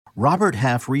Robert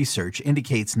Half research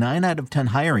indicates 9 out of 10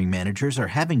 hiring managers are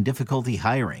having difficulty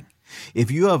hiring.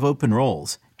 If you have open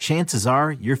roles, chances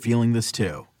are you're feeling this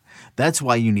too. That's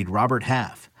why you need Robert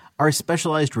Half. Our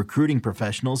specialized recruiting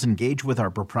professionals engage with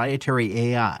our proprietary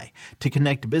AI to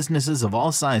connect businesses of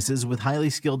all sizes with highly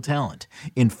skilled talent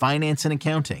in finance and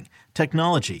accounting,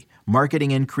 technology,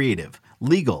 marketing and creative,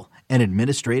 legal, and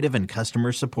administrative and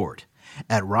customer support.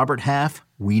 At Robert Half,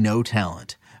 we know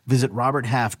talent. Visit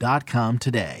roberthalf.com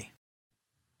today.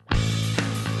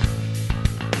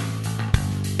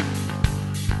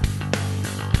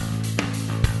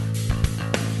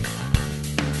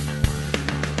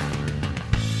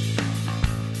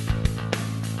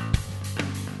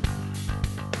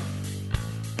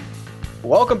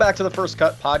 Welcome back to the First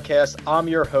Cut Podcast. I'm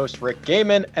your host, Rick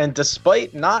Gaiman, and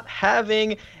despite not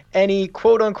having any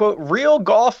quote-unquote real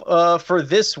golf for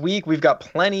this week, we've got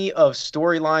plenty of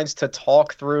storylines to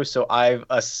talk through, so I've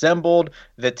assembled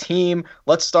the team.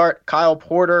 Let's start. Kyle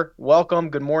Porter, welcome.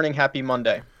 Good morning. Happy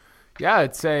Monday. Yeah,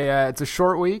 it's a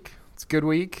short week. It's a good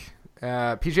week.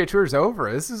 PGA Tour's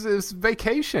over. This is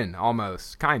vacation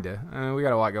almost, kind of. We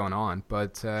got a lot going on,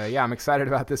 but yeah, I'm excited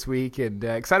about this week and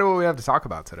excited what we have to talk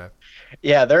about today.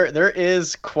 Yeah, there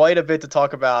is quite a bit to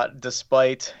talk about,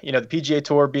 despite the PGA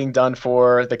Tour being done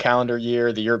for the calendar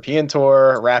year, the European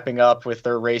Tour wrapping up with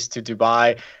their race to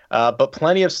Dubai, but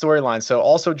plenty of storylines. So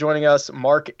also joining us,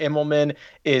 Mark Immelman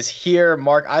is here.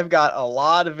 Mark, I've got a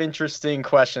lot of interesting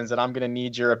questions that I'm going to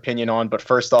need your opinion on, but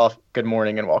first off, good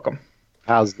morning and welcome.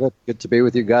 How's it? Good to be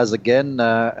with you guys again.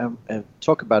 And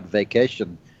talk about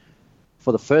vacation.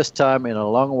 For the first time in a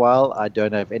long while, I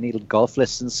don't have any golf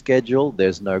lessons scheduled.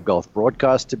 There's no golf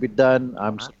broadcast to be done.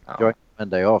 I'm enjoying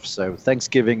Monday off. So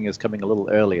Thanksgiving is coming a little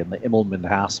early in the Immelman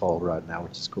household right now,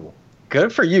 which is cool.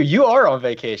 Good for you. You are on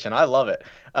vacation. I love it.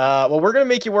 Well, we're going to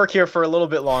make you work here for a little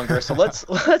bit longer. So let's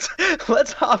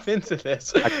hop into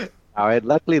this. All right.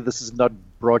 Luckily, this is not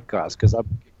broadcast because I'm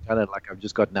kind of like I've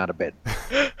just gotten out of bed.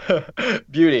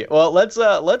 Beauty. Well, let's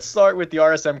start with the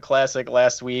RSM Classic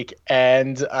last week,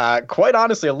 and quite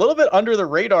honestly, a little bit under the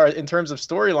radar in terms of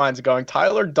storylines going.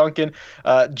 Tyler Duncan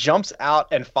jumps out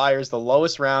and fires the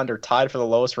lowest round, or tied for the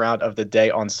lowest round of the day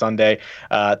on Sunday,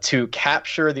 to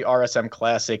capture the RSM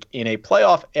Classic in a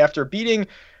playoff after beating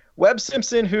Webb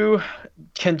Simpson, who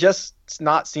can just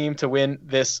not seem to win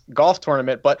this golf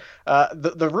tournament. But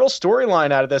the real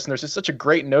storyline out of this, and there's just such a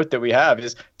great note that we have,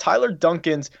 is Tyler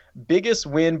Duncan's biggest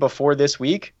win before this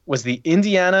week was the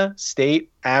Indiana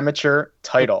State Amateur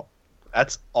title.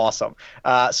 That's awesome.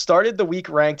 Started the week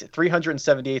ranked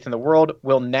 378th in the world,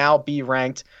 will now be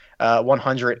ranked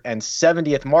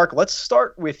 170th. Mark, let's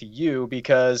start with you,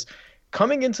 because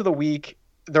coming into the week,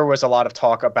 there was a lot of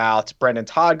talk about Brendan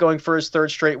Todd going for his third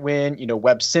straight win.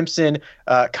 Webb Simpson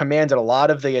commanded a lot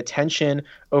of the attention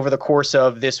over the course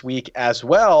of this week as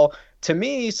well. To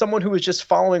me, someone who was just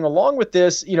following along with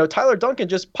this, Tyler Duncan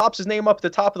just pops his name up at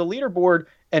the top of the leaderboard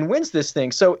and wins this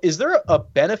thing. So is there a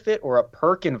benefit or a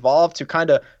perk involved to kind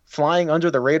of flying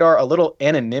under the radar, a little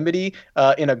anonymity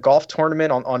in a golf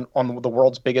tournament on the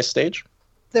world's biggest stage?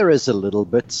 There is a little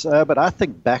bit, but I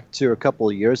think back to a couple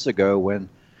of years ago when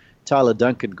Tyler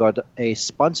Duncan got a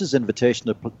sponsor's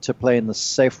invitation to play in the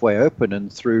Safeway Open,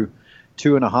 and through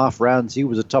 2.5 rounds, he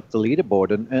was atop the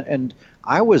leaderboard. And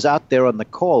I was out there on the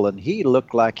call, and he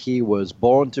looked like he was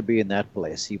born to be in that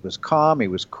place. He was calm, he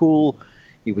was cool,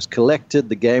 he was collected,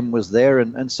 the game was there.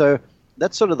 And so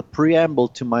that's sort of the preamble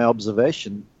to my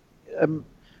observation.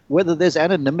 Whether there's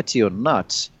anonymity or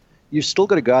not, you've still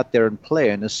got to go out there and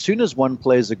play. And as soon as one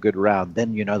plays a good round,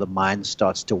 then, the mind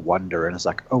starts to wander. And it's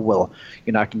like, oh, well,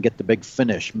 I can get the big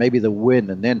finish, maybe the win.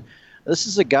 And then this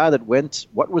is a guy that went,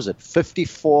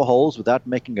 54 holes without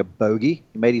making a bogey.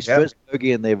 He made his first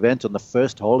bogey in the event on the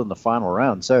first hole in the final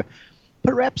round. So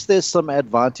perhaps there's some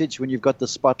advantage when you've got the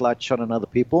spotlight shone on other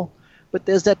people. But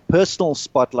there's that personal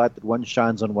spotlight that one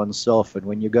shines on oneself. And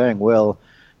when you're going well,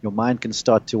 your mind can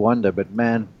start to wander. But,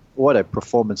 man, what a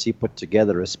performance he put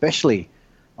together, especially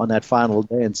on that final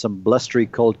day in some blustery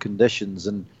cold conditions.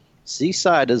 And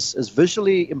Seaside is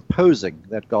visually imposing,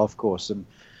 that golf course. And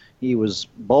he was,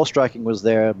 ball striking was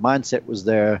there, mindset was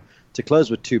there. To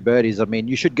close with 2 birdies, I mean,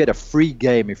 you should get a free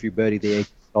game if you birdie the 8th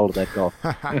hole of that golf.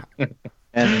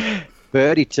 And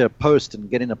birdie to post and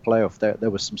get in a playoff, there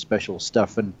was some special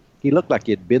stuff. And he looked like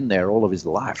he had been there all of his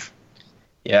life.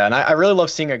 Yeah, and I really love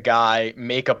seeing a guy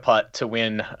make a putt to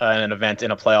win an event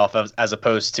in a playoff as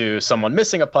opposed to someone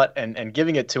missing a putt and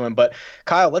giving it to him. But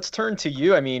Kyle, let's turn to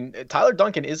you. I mean, Tyler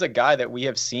Duncan is a guy that we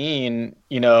have seen,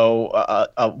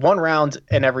 one round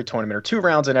in every tournament or 2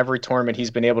 rounds in every tournament.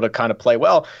 He's been able to kind of play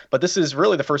well, but this is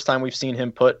really the first time we've seen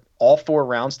him put all 4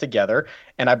 rounds together.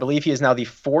 And I believe he is now the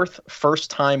 4th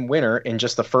first-time winner in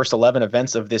just the first 11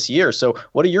 events of this year. So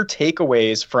what are your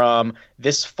takeaways from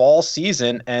this fall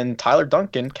season and Tyler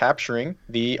Duncan capturing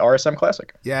the RSM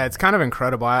Classic? Yeah, it's kind of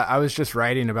incredible. I was just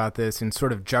writing about this and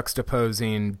sort of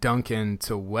juxtaposing Duncan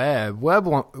to Webb.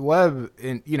 Webb,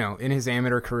 in his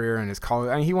amateur career and his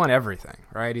college, I mean, he won everything,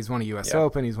 right? He's won a U.S.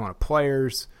 Open, he's won a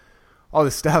Players, all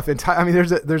this stuff. And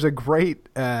there's a great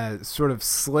sort of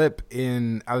slip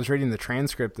in. I was reading the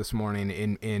transcript this morning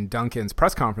in Duncan's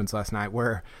press conference last night,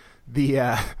 where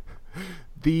the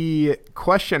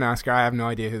question asker, I have no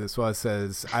idea who this was,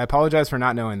 says, "I apologize for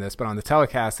not knowing this, but on the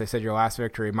telecast, they said your last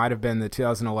victory might have been the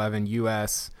 2011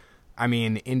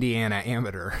 Indiana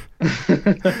Amateur."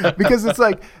 Because it's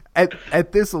like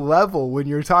at this level, when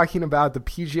you're talking about the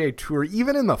PGA Tour,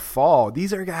 even in the fall,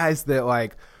 these are guys that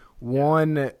like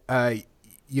won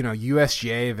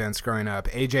USGA events growing up,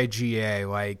 AJGA,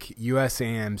 like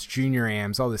USAMs, Junior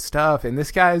AMs, all this stuff. And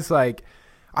this guy's like,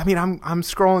 I mean, I'm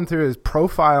scrolling through his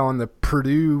profile on the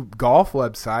Purdue golf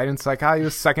website, and it's like, he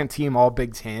was second team all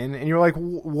Big Ten. And you're like,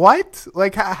 what?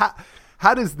 Like,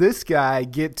 how does this guy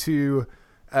get to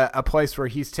a place where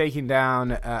he's taking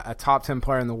down a top 10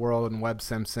 player in the world and Webb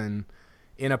Simpson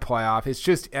in a playoff? It's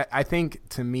just, I think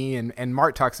to me, and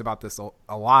Mark talks about this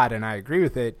a lot, and I agree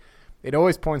with it, it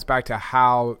always points back to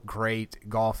how great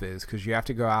golf is, because you have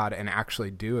to go out and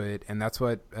actually do it, and that's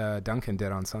what Duncan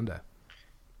did on Sunday.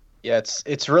 Yeah,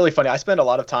 it's really funny. I spend a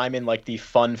lot of time in like the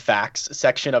fun facts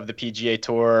section of the PGA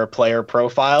Tour player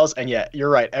profiles, and yeah, you're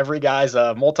right. Every guy's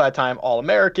a multi-time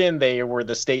All-American. They were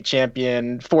the state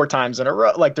champion 4 times in a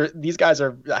row. Like these guys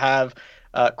have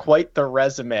quite the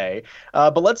resume.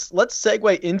 But let's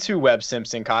segue into Webb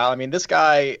Simpson, Kyle. I mean, this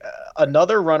guy,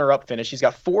 another runner-up finish. He's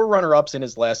got 4 runner-ups in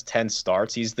his last 10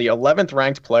 starts. He's the 11th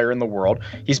ranked player in the world.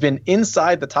 He's been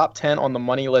inside the top 10 on the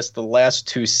money list the last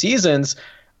 2 seasons.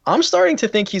 I'm starting to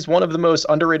think he's one of the most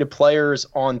underrated players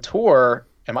on tour.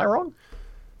 Am I wrong?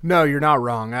 No, you're not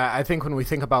wrong. I think when we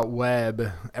think about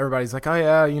Webb, everybody's like, oh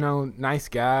yeah, nice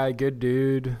guy, good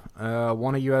dude,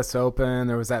 won a U.S. Open.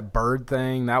 There was that bird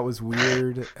thing. That was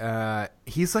weird.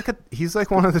 He's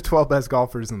like one of the 12 best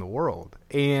golfers in the world.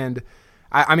 And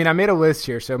I mean, I made a list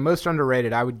here. So most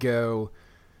underrated, I would go,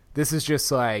 this is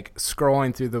just like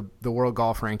scrolling through the world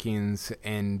golf rankings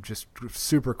and just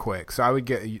super quick. So I would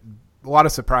get a lot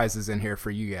of surprises in here for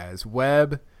you guys.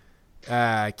 Webb,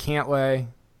 Cantlay,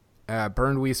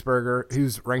 Bernd Wiesberger,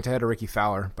 who's ranked ahead of Ricky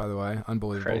Fowler, by the way,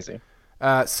 unbelievable. Crazy.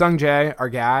 Sung Jae, our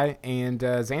guy, and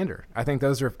Xander. I think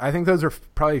those are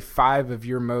probably 5 of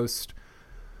your most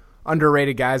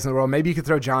underrated guys in the world. Maybe you could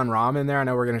throw Jon Rahm in there. I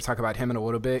know we're going to talk about him in a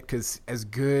little bit, because as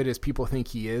good as people think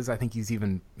he is, I think he's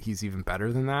even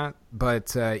better than that.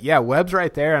 But yeah, Webb's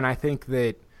right there, and I think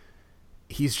that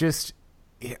he's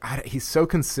so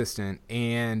consistent,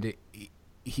 and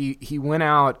he went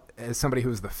out as somebody who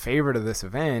was the favorite of this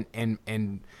event, and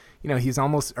he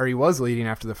was leading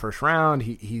after the first round.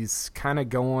 He's kind of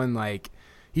going like,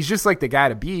 he's just like the guy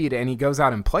to beat, and he goes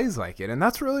out and plays like it, and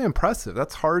that's really impressive.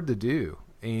 That's hard to do,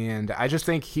 and I just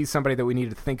think he's somebody that we need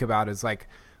to think about as like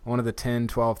one of the 10,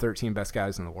 12, 13 best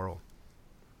guys in the world.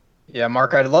 Yeah,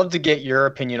 Mark, I'd love to get your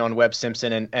opinion on Webb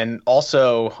Simpson, and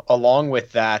also along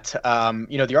with that, the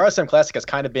RSM Classic has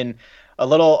kind of been a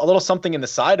little something in the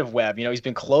side of Webb. He's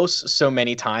been close so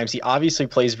many times. He obviously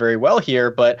plays very well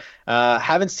here, but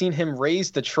haven't seen him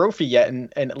raise the trophy yet.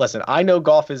 And listen, I know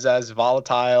golf is as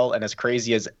volatile and as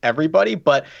crazy as everybody,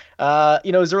 but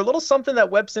is there a little something that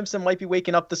Webb Simpson might be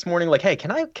waking up this morning like, hey, can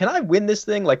I win this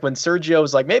thing? Like when Sergio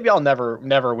was like, maybe I'll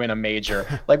never win a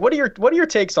major. Like, what are your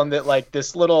takes on that? Like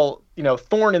this little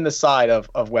thorn in the side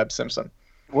of Webb Simpson?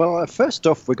 Well, first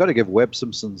off, we got to give Webb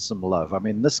Simpson some love. I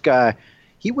mean, this guy,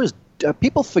 he was.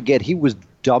 People forget he was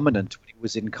dominant when he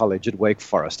was in college at Wake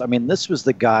Forest. I mean, this was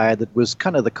the guy that was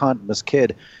kind of the can't miss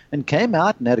kid, and came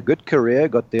out and had a good career,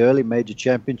 got the early major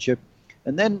championship,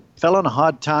 and then fell on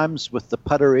hard times with the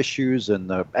putter issues and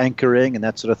the anchoring and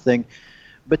that sort of thing.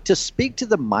 But to speak to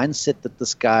the mindset that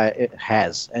this guy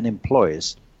has and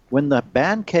employs, when the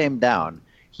ban came down,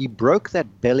 he broke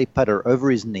that belly putter over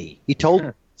his knee. He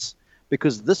told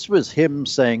because this was him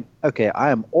saying, okay,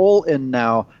 I am all in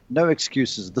now, no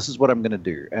excuses, this is what I'm going to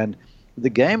do. And the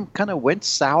game kind of went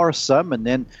sour some, and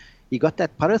then he got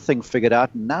that putter thing figured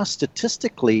out, and now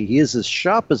statistically he is as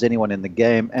sharp as anyone in the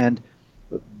game. And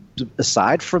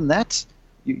aside from that,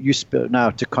 now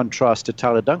to contrast to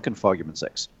Tyler Duncan, for argument's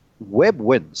sake, Webb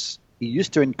wins. He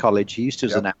used to in college, he used to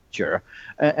as an amateur,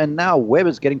 and now Webb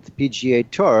is getting to the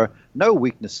PGA Tour, no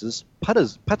weaknesses,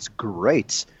 putts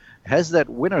great, has that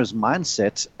winner's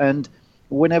mindset, and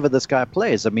whenever this guy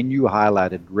plays, I mean, you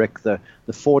highlighted, Rick, the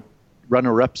 4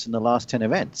 runner-ups in the last 10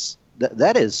 events.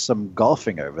 That is some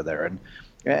golfing over there.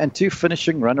 And 2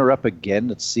 finishing runner-up again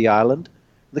at Sea Island.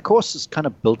 The course is kind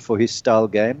of built for his style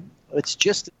game. It's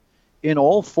just in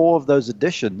all 4 of those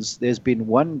editions, there's been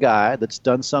one guy that's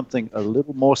done something a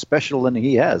little more special than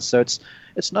he has. So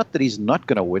it's not that he's not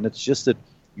going to win. It's just that,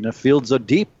 fields are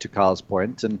deep, to Kyle's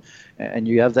point, and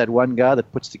you have that one guy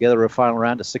that puts together a final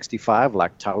round of 65,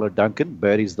 like Tyler Duncan,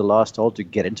 birdies the last hole to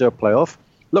get into a playoff.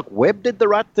 Look, Webb did the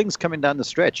right things coming down the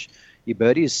stretch. He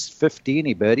birdies 15,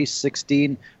 he birdies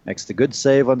 16, makes the good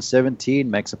save on 17,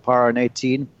 makes a par on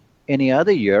 18. Any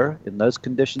other year, in those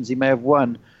conditions, he may have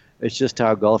won. It's just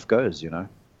how golf goes,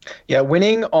 Yeah,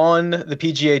 winning on the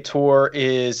PGA Tour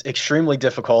is extremely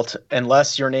difficult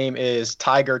unless your name is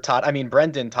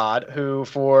Brendan Todd, who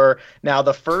for now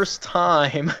the first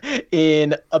time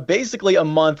in basically a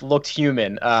month looked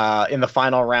human in the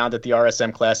final round at the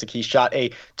RSM Classic. He shot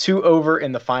a 2-over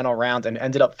in the final round and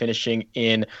ended up finishing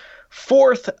in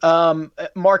 4th.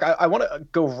 Mark, I want to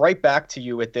go right back to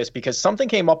you with this because something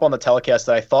came up on the telecast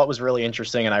that I thought was really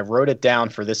interesting, and I wrote it down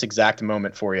for this exact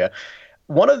moment for you.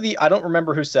 I don't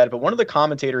remember who said it, but one of the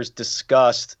commentators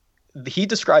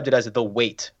described it as the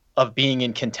weight of being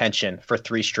in contention for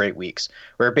 3 straight weeks,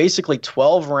 where basically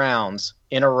 12 rounds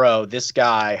in a row, this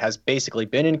guy has basically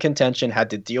been in contention, had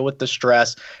to deal with the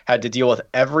stress, had to deal with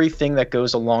everything that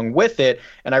goes along with it.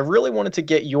 And I really wanted to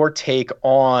get your take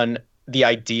on the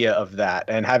idea of that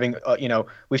and having,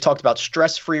 we've talked about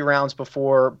stress-free rounds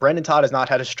before. Brendan Todd has not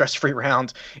had a stress-free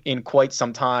round in quite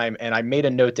some time. And I made a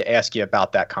note to ask you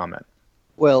about that comment.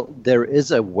 Well, there is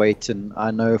a weight, and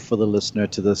I know for the listener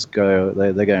to this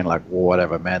they're going like, well,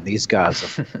 whatever, man, these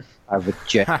guys have a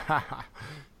jet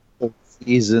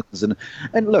seasons.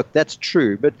 And look, that's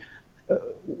true. But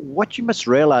what you must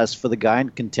realize for the guy in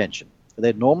contention,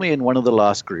 they're normally in one of the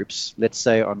last groups, let's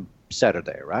say on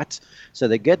Saturday, right? So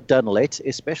they get done late,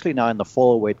 especially now in the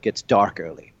fall where it gets dark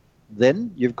early.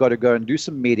 Then you've got to go and do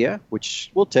some media, which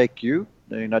will take you,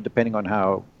 depending on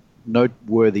how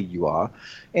noteworthy you are,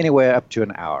 anywhere up to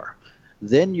an hour.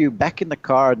 Then you back in the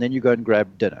car, and then you go and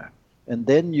grab dinner, and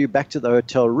then you back to the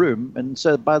hotel room. And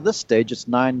so by this stage it's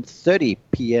 9:30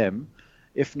 p.m.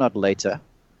 if not later,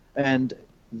 and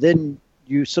then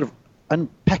you sort of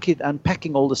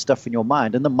unpacking all the stuff in your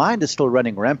mind, and the mind is still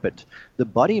running rampant. The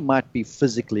body might be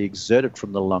physically exerted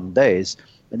from the long days,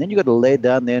 and then you got to lay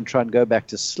down there and try and go back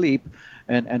to sleep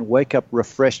and wake up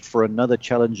refreshed for another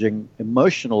challenging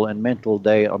emotional and mental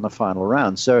day on the final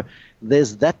round. So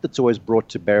there's that's always brought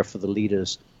to bear for the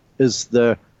leaders, is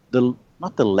the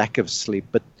not the lack of sleep,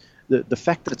 but the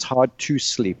fact that it's hard to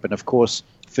sleep. And of course,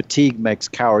 fatigue makes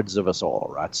cowards of us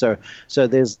all, right? So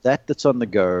there's that's on the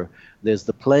go. There's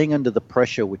the playing under the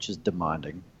pressure, which is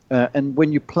demanding. And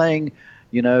when you're playing,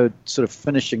 sort of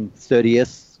finishing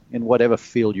 30th in whatever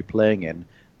field you're playing in,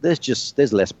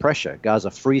 there's less pressure. Guys are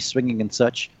free swinging and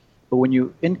such. But when you're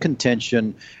in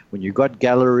contention, when you've got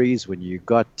galleries, when you've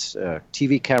got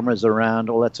TV cameras around,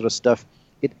 all that sort of stuff,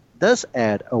 it does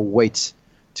add a weight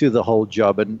to the whole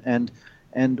job. And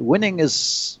winning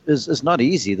is not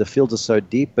easy. The fields are so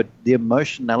deep, but the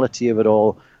emotionality of it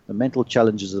all, the mental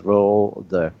challenges of it all,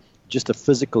 just the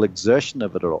physical exertion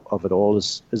of it all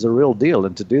is a real deal.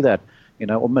 And to do that,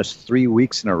 almost 3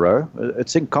 weeks in a row,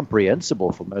 it's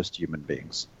incomprehensible for most human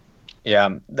beings.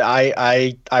 Yeah,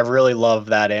 I really love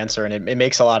that answer, and it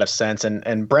makes a lot of sense.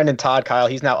 And Brendan Todd, Kyle,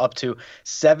 he's now up to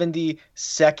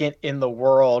 72nd in the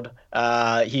world.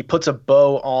 He puts a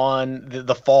bow on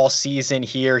the fall season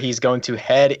here. He's going to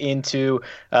head into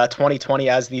 2020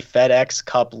 as the FedEx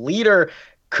Cup leader.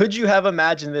 Could you have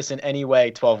imagined this in any way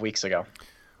 12 weeks ago?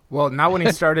 Well, not when he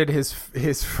started his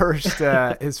first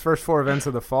 4 events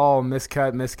of the fall,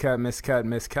 miscut,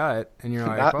 and you're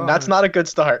like, that's not a good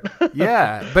start.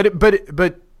 Yeah,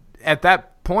 but at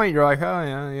that point you're like,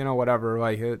 oh yeah, whatever,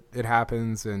 like it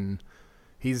happens, and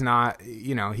he's not,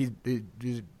 he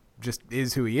just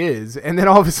is who he is, and then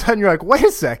all of a sudden you're like, wait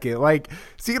a second, like,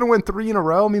 is he gonna win 3 in a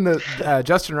row? I mean,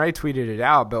 Justin Ray tweeted it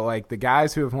out, but like the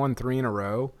guys who have won 3 in a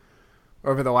row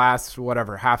over the last,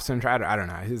 half century, I don't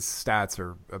know. His stats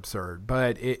are absurd,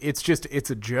 but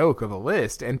it's a joke of a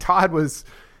list. And Todd was,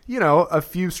 a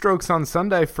few strokes on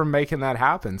Sunday from making that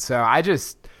happen. So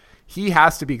he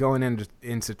has to be going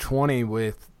into 20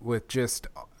 with just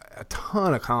a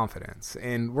ton of confidence.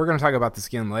 And we're going to talk about this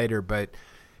again later, but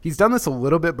he's done this a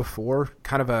little bit before,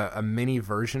 kind of a mini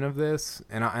version of this.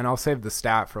 And I'll save the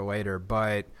stat for later,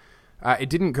 but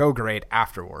it didn't go great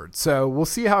afterwards. So we'll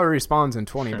see how he responds in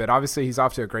 20, but obviously he's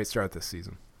off to a great start this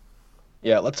season.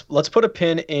 Yeah, let's put a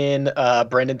pin in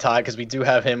Brendan Todd because we do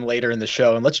have him later in the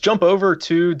show, and let's jump over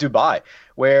to Dubai,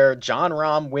 where Jon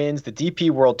Rahm wins the DP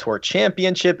World Tour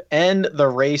Championship and the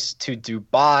race to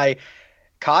Dubai.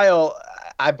 Kyle,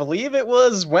 I believe it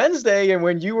was Wednesday, and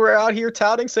when you were out here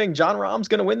touting saying Jon Rahm's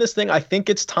going to win this thing, I think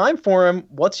it's time for him.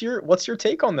 What's your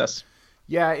take on this?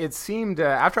 Yeah, it seemed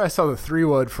after I saw the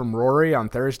 3-wood from Rory on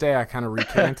Thursday, I kind of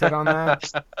recanted on that.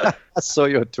 I saw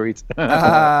your tweet.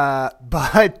 Yeah,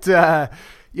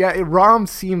 Rahm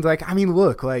seemed like, I mean,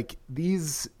 look, like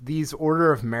these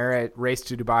order of merit, race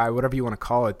to Dubai, whatever you want to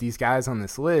call it, these guys on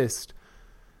this list,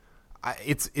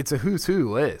 it's a who's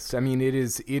who list. I mean, it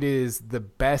is the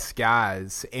best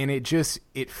guys, and it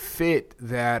fit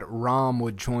that Rahm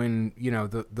would join,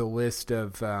 the list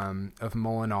of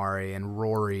Molinari and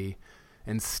Rory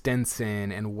and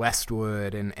Stenson and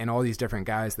Westwood and all these different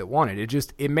guys that won it.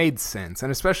 It made sense,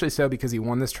 and especially so because he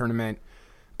won this tournament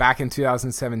back in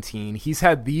 2017. He's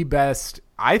had the best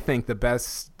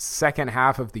second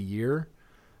half of the year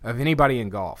of anybody in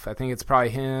golf. I think it's probably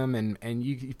him, and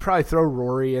you probably throw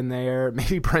Rory in there,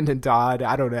 maybe Brendan Dodd,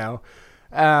 I don't know.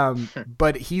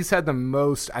 But he's had the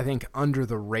most, I think, under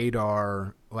the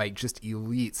radar, like just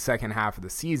elite second half of the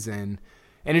season,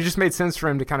 and it just made sense for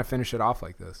him to kind of finish it off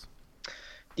like this.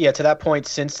 Yeah, to that point,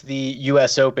 since the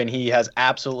U.S. Open, he has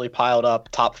absolutely piled up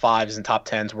top fives and top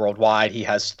tens worldwide. He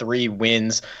has 3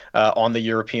 wins on the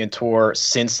European Tour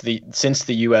since the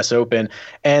U.S. Open.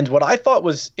 And what I thought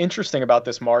was interesting about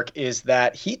this, Mark, is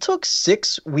that he took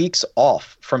 6 weeks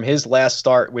off from his last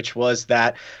start, which was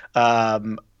that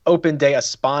Open de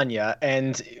España,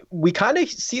 and we kind of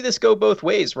see this go both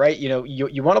ways, right?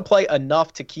 You want to play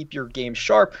enough to keep your game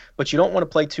sharp, but you don't want to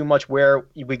play too much where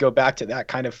we go back to that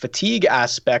kind of fatigue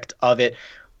aspect of it.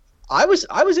 I was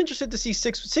interested to see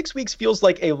 6 weeks feels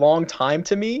like a long time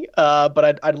to me,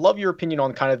 but I'd love your opinion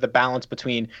on kind of the balance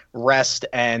between rest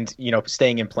and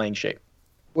staying in playing shape.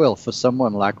 Well, for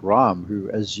someone like Rahm, who,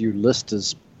 as you list,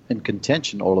 is in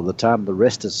contention all of the time, the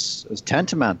rest is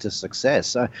tantamount to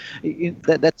success. That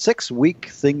 6-week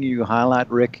thing you highlight,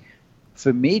 Rick,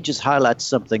 for me just highlights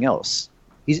something else.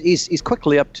 He's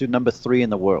quickly up to number 3 in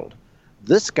the world.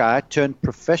 This guy turned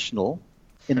professional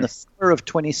in the summer of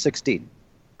 2016.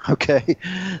 Okay,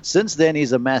 since then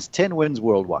he's amassed 10 wins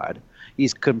worldwide.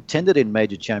 He's contended in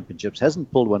major championships, hasn't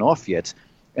pulled one off yet,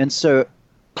 and so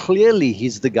clearly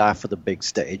he's the guy for the big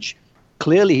stage.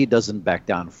 Clearly, he doesn't back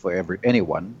down for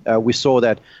anyone. We saw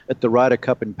that at the Ryder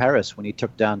Cup in Paris when he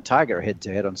took down Tiger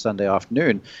head-to-head on Sunday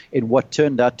afternoon in what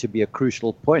turned out to be a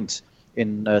crucial point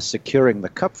in securing the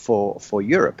cup for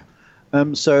Europe.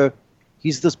 So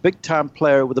he's this big-time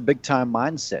player with a big-time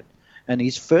mindset. And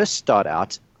his first start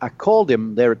out, I called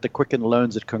him there at the Quicken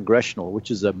Loans at Congressional,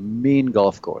 which is a mean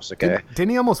golf course. Okay,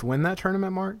 Didn't he almost win that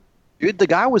tournament, Mark? Dude, the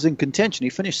guy was in contention. He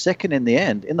finished second in the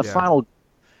end, in the final.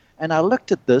 And I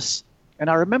looked at this, and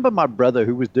I remember my brother,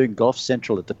 who was doing Golf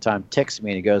Central at the time, texted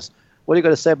me, and he goes, "What do you got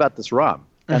to say about this Rahm?"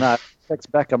 And I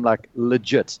text back, I'm like,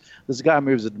 legit. This guy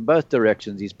moves it in both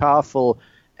directions. He's powerful,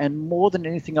 and more than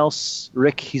anything else,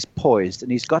 Rick, he's poised.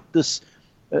 And he's got this,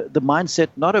 the mindset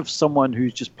not of someone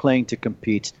who's just playing to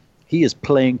compete. He is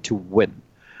playing to win.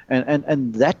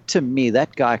 And that, to me,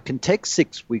 that guy can take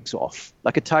 6 weeks off,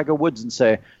 like a Tiger Woods, and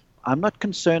say, I'm not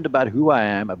concerned about who I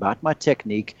am, about my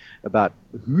technique, about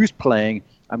who's playing.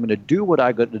 I'm going to do what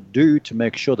I got to do to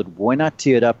make sure that when I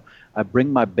tee it up, I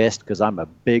bring my best because I'm a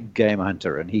big game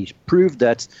hunter. And he proved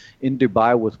that in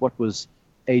Dubai with what was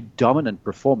a dominant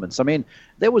performance. I mean,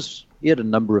 he had a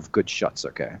number of good shots,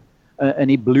 okay? And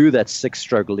he blew that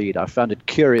 6-stroke lead. I found it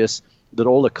curious that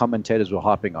all the commentators were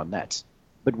harping on that.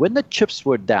 But when the chips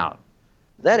were down,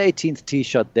 that 18th tee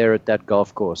shot there at that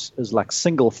golf course is like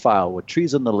single file with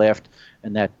trees on the left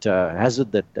and that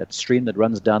hazard, that stream that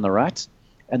runs down the right.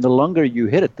 And the longer you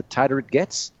hit it, the tighter it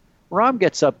gets. Rahm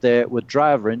gets up there with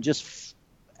driver and just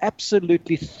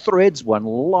absolutely threads one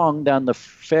long down the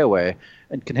fairway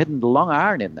and can hit a long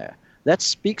iron in there. That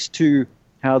speaks to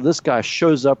how this guy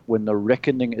shows up when the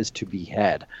reckoning is to be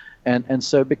had. And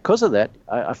so because of that,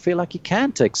 I feel like he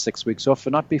can take 6 weeks off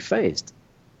and not be phased.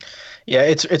 Yeah,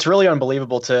 it's really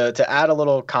unbelievable. To add a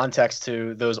little context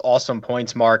to those awesome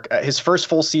points, Mark. His first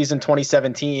full season,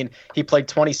 2017, he played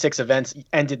 26 events,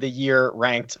 ended the year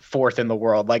ranked 4th in the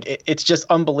world. Like it's just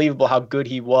unbelievable how good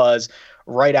he was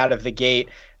right out of the gate.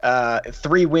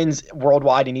 3 wins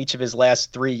worldwide in each of his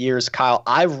last 3 years. Kyle,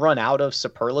 I've run out of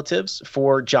superlatives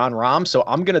for Jon Rahm, so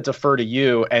I'm going to defer to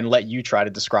you and let you try to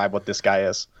describe what this guy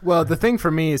is. Well, the thing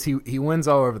for me is he wins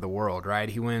all over the world, right?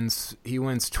 He wins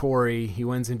Torrey, he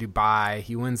wins in Dubai,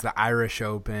 he wins the Irish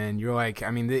Open. You're like, I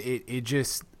mean,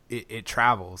 it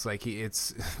travels. Like it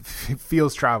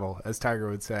feels travel, as Tiger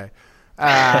would say.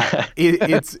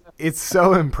 It's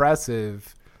so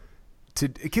impressive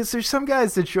because there's some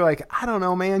guys that you're like, I don't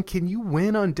know, man, can you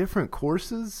win on different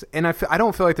courses? And I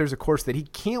don't feel like there's a course that he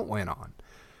can't win on.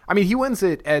 I mean, he wins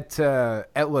it at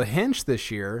La Hinch this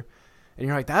year, and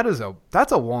you're like, that's a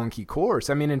wonky course.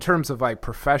 I mean, in terms of like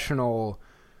professional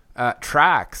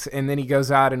tracks, and then he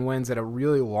goes out and wins at a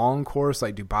really long course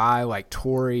like Dubai, like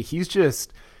Torrey. He's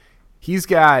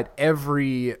got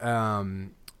every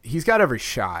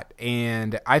shot,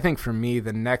 and I think for me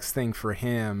the next thing for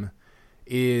him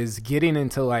is getting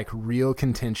into like real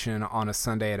contention on a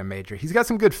Sunday at a major. He's got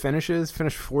some good finishes.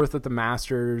 Finished fourth at the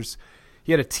Masters.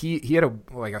 He had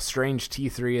a strange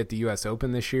T3 at the U.S.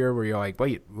 Open this year where you're like,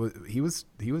 wait, he was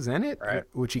in it, right.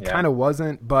 Which he kind of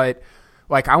wasn't. But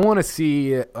like, I want to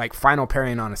see like final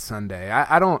pairing on a Sunday.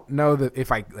 I don't know that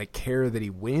if I like care that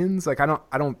he wins. Like, I'm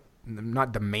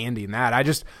not demanding that.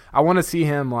 I want to see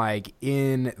him like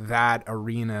in that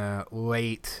arena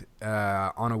late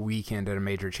on a weekend at a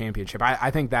major championship.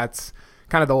 I think that's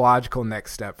kind of the logical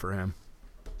next step for him.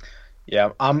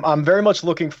 Yeah, I'm very much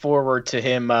looking forward to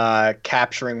him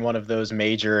capturing one of those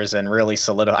majors and really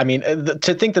solidify. I mean,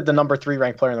 to think that the number 3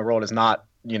 ranked player in the world is not,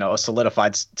 a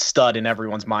solidified stud in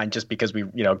everyone's mind just because we,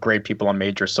 grade people on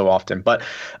majors so often. But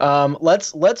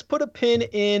let's put a pin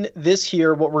in this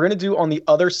here. What we're going to do on the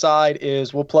other side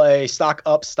is we'll play stock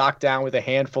up, stock down with a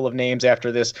handful of names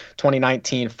after this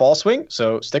 2019 fall swing.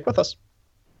 So stick with us.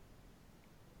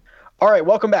 All right,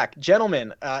 welcome back.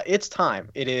 Gentlemen, it's time.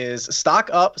 It is stock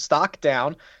up, stock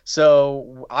down.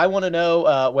 So I want to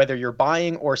know whether you're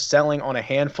buying or selling on a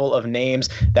handful of names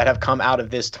that have come out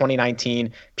of this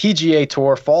 2019 PGA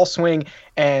Tour fall swing.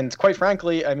 And quite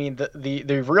frankly, I mean,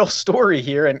 the real story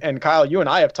here, and Kyle, you and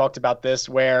I have talked about this,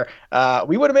 where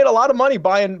we would have made a lot of money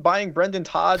buying Brendan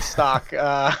Todd's stock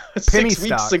 6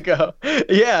 weeks ago.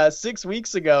 Yeah, 6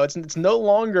 weeks ago. It's no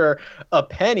longer a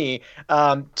penny.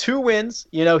 2 wins.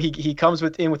 He comes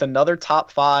in with another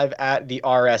top 5 at the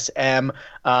RSM.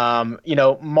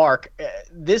 Mark,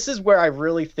 this is where I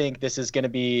really think this is going to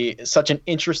be such an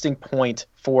interesting point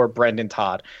for Brendan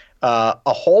Todd.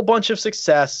 A whole bunch of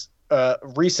success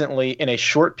recently in a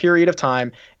short period of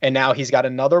time, and now he's got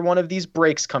another one of these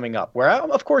breaks coming up where,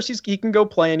 of course, he can go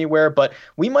play anywhere, but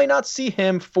we might not see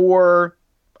him for,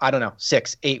 I don't know,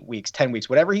 6, 8 weeks, 10 weeks,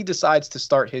 whatever he decides to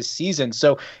start his season.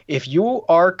 So if you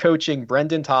are coaching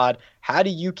Brendan Todd, how do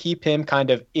you keep him kind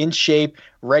of in shape,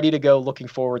 ready to go, looking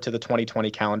forward to the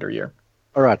 2020 calendar year?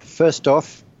 All right, first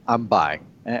off, I'm buying,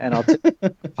 and I'll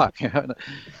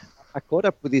I caught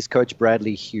up with his coach,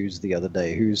 Bradley Hughes, the other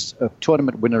day, who's a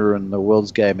tournament winner in the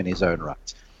World's Game in his own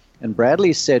right. And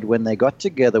Bradley said when they got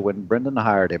together, when Brendan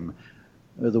hired him,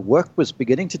 the work was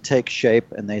beginning to take shape,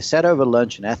 and they sat over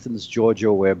lunch in Athens,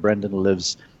 Georgia, where Brendan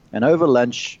lives. And over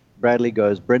lunch, Bradley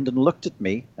goes, Brendan looked at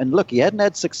me, and look, he hadn't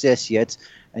had success yet,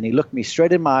 and he looked me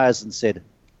straight in my eyes and said,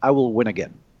 I will win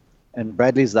again. And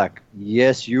Bradley's like,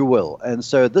 yes, you will. And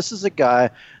so this is a guy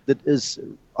that is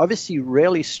obviously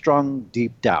really strong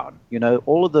deep down.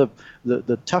 All of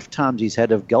the tough times he's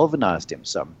had have galvanized him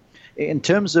some. In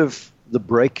terms of the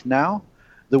break now,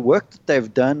 the work that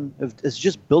they've done has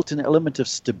just built an element of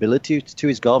stability to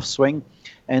his golf swing,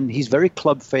 and he's very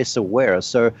club face aware.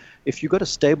 So if you've got a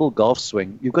stable golf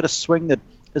swing, you've got a swing that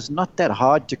is not that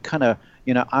hard to kind of,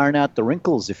 iron out the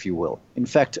wrinkles, if you will. In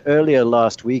fact, earlier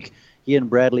last week, he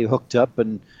and Bradley hooked up,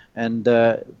 and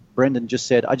Brendan just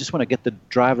said, I just want to get the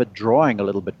driver drawing a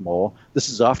little bit more. This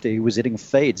is after he was hitting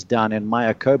fades down in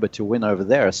Mayakoba to win over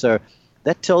there. So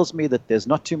that tells me that there's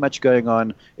not too much going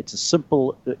on. It's a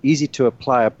simple,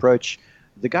 easy-to-apply approach.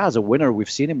 The guy's a winner.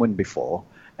 We've seen him win before.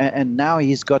 And now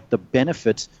he's got the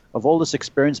benefit of all this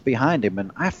experience behind him.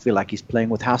 And I feel like he's playing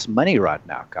with house money right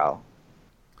now, Kyle.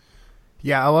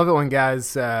 Yeah, I love it when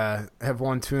guys have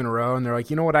won 2 in a row, and they're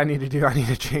like, you know what I need to do? I need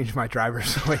to change my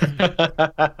driver's swing.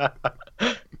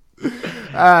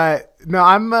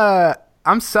 No,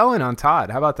 I'm selling on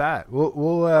Todd. How about that? We'll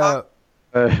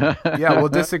we'll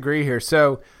disagree here.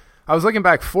 So I was looking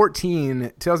back.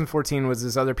 2014 was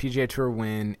his other PGA Tour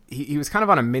win. He was kind of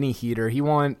on a mini heater. He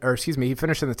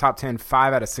finished in the top 10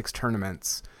 5 out of 6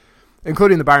 tournaments,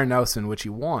 including the Byron Nelson, which he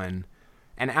won.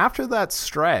 And after that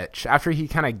stretch, after he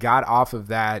kind of got off of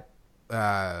that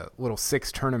little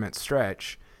 6 tournament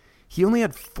stretch, he only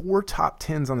had 4 top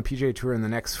 10s on the PGA Tour in the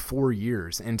next 4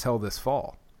 years until this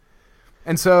fall.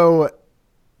 And so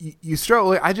you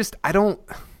struggle. I don't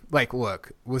like,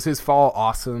 look, was his fall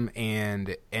awesome?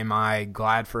 And am I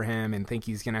glad for him and think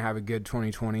he's going to have a good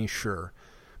 2020? Sure.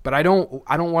 But I don't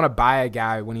want to buy a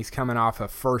guy when he's coming off a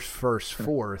first,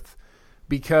 fourth,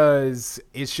 because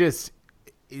it's just,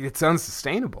 it's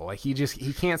unsustainable. Like he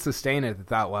can't sustain it at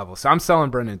that level. So I'm selling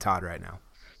Brendan Todd right now.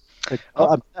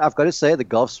 I've got to say the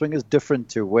golf swing is different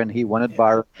to when he won at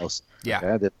Byron Nelson. Yeah,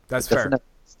 okay? that's fair.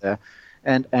 There.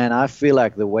 And I feel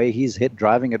like the way he's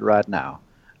driving it right now,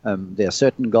 there are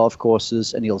certain golf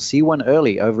courses, and you'll see one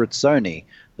early over at Sony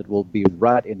that will be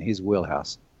right in his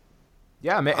wheelhouse.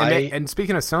 Yeah, and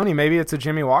speaking of Sony, maybe it's a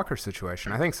Jimmy Walker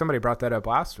situation. I think somebody brought that up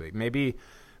last week. Maybe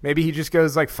he just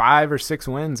goes like 5 or 6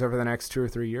 wins over the next 2 or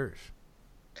 3 years.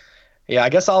 Yeah, I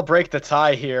guess I'll break the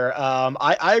tie here.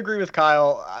 I agree with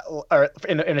Kyle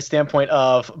in a standpoint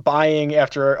of buying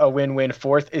after a win-win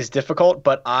fourth is difficult,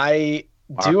 but I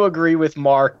do agree with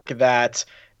Mark that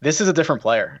this is a different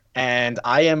player, and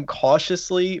I am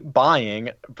cautiously buying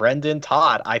Brendan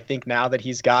Todd. I think now that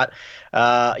he's got,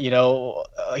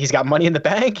 he's got money in the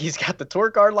bank, he's got the tour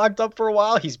card locked up for a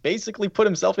while, he's basically put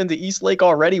himself into East Lake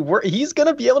already. He's going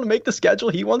to be able to make the schedule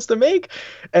he wants to make,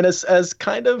 and as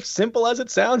kind of simple as it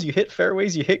sounds, you hit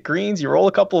fairways, you hit greens, you roll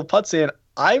a couple of putts in.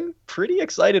 I'm pretty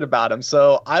excited about him,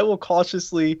 so I will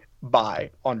cautiously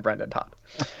buy on Brendan Todd.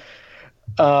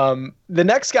 The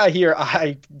next guy here,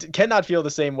 I cannot feel the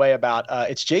same way about.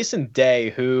 It's Jason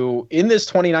Day, who in this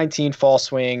 2019 fall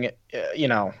swing, a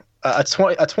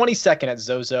 22nd at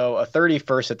Zozo, a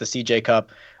 31st at the CJ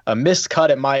Cup, a missed cut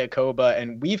at Mayakoba,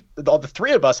 and all the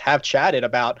three of us have chatted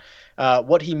about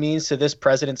what he means to this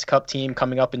President's Cup team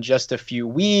coming up in just a few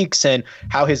weeks, and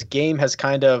how his game has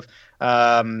kind of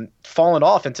fallen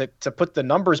off. And to put the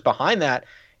numbers behind that,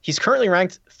 he's currently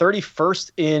ranked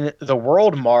 31st in the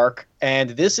world, Mark,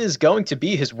 and this is going to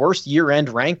be his worst year-end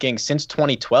ranking since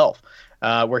 2012,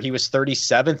 where he was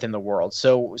 37th in the world.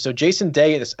 So Jason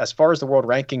Day, as far as the world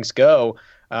rankings go,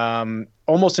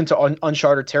 almost into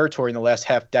uncharted territory in the last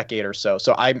half decade or so.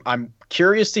 So I'm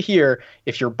curious to hear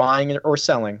if you're buying or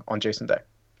selling on Jason Day.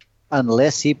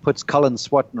 Unless he puts Colin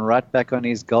Swatton right back on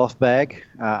his golf bag,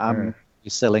 I'm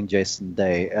selling Jason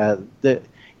Day.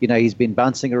 He's been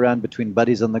bouncing around between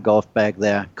buddies on the golf bag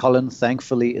there. Colin,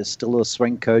 thankfully, is still a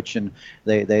swing coach, and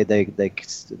they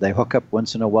hook up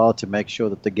once in a while to make sure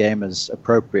that the game is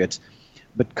appropriate.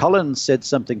 But Colin said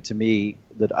something to me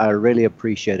that I really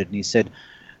appreciated, and he said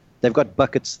they've got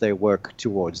buckets they work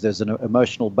towards. There's an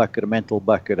emotional bucket, a mental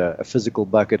bucket, a physical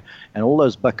bucket, and all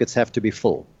those buckets have to be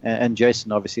full. And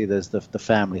Jason, obviously, there's the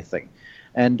family thing.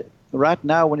 And right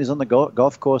now, when he's on the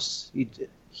golf course,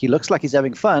 he looks like he's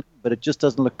having fun, but it just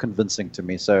doesn't look convincing to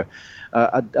me. So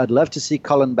I'd love to see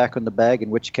Colin back on the bag, in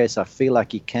which case I feel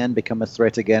like he can become a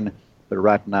threat again. But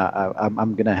right now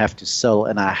I'm going to have to sell,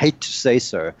 and I hate to say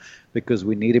so, because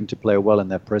we need him to play well in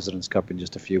that President's Cup in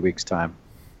just a few weeks' time.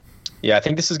 Yeah, I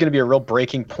think this is going to be a real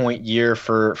breaking point year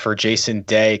for Jason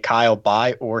Day. Kyle,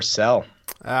 buy or sell?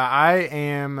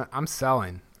 I'm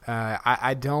selling.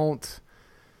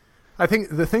 I think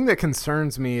the thing that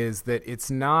concerns me is that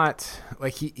it's not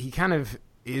like he kind of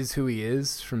is who he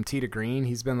is from tee to green.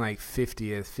 He's been like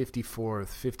 50th, 54th,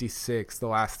 56th the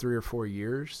last 3 or 4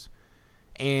 years.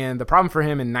 And the problem for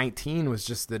him in 19 was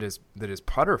just that his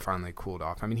putter finally cooled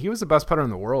off. I mean, he was the best putter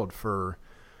in the world for,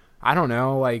 I don't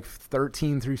know, like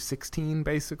 13 through 16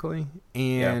 basically.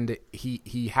 And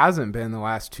he hasn't been the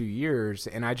last 2 years,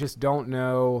 and I just don't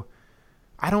know.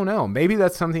 I don't know. Maybe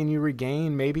that's something you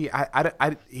regain. Maybe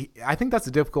I think that's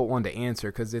a difficult one to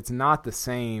answer, because it's not the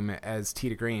same as tee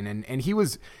to green. And he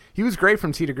was great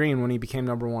from tee to green when he became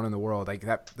number one in the world. Like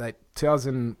that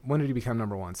 2000. When did he become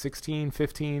number one? 16,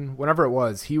 15, whenever it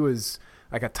was. He was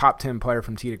like a top 10 player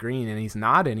from tee to green, and he's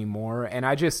not anymore. And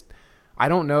I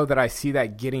don't know that I see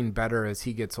that getting better as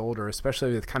he gets older,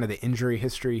 especially with kind of the injury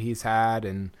history he's had.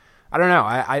 And I don't know.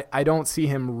 I don't see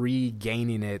him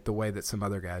regaining it the way that some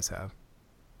other guys have.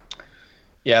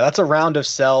 Yeah, that's a round of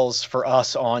sells for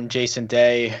us on Jason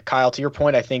Day. Kyle, to your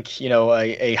point, I think,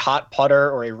 a hot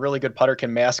putter or a really good putter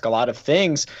can mask a lot of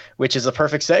things, which is a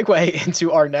perfect segue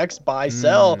into our next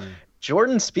buy-sell.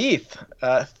 Jordan Spieth,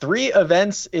 3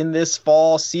 events in this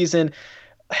fall season.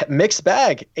 Mixed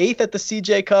bag. 8th at the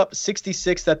CJ Cup,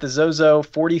 66th at the Zozo,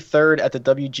 43rd at the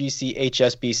WGC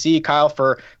HSBC. Kyle,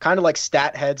 for kind of like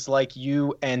stat heads like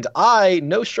you and I,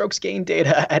 no strokes gained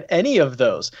data at any of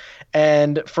those.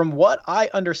 And from what I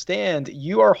understand,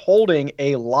 you are holding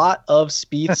a lot of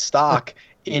Spieth stock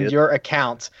in your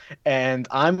account. And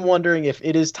I'm wondering if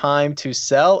it is time to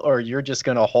sell, or you're just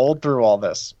going to hold through all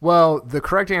this. Well, the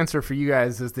correct answer for you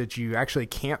guys is that you actually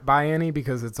can't buy any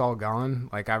because it's all gone.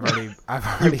 Like I've already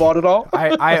You bought it all?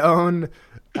 I own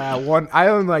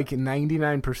like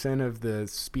 99% of the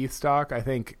Spieth stock. I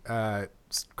think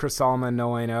Chris Solomon,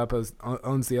 no laying up,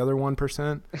 owns the other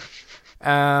 1%.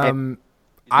 I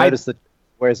noticed that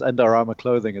wears Under Armour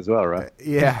clothing as well, right?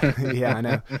 Yeah, I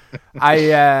know.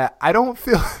 I don't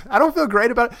feel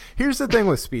great about it. Here's the thing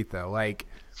with Spieth though, like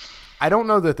I don't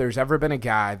know that there's ever been a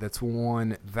guy that's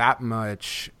won that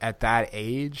much at that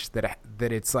age that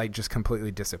it's like just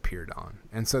completely disappeared on.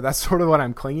 And so that's sort of what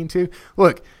I'm clinging to.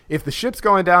 Look, if the ship's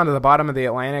going down to the bottom of the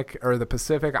Atlantic or the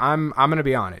Pacific, I'm going to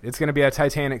be on it. It's going to be a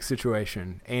Titanic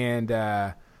situation, and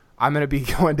I'm going to be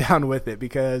going down with it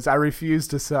because I refuse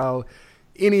to sell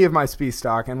any of my Spieth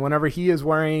stock. And whenever he is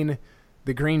wearing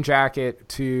the green jacket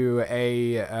to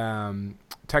a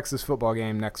Texas football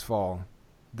game next fall,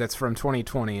 that's from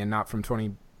 2020 and not from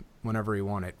 20 whenever he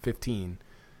won it, 15.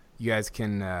 You guys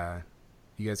can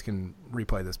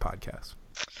replay this podcast.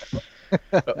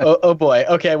 oh boy.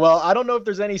 Okay. Well, I don't know if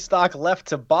there's any stock left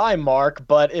to buy, Mark,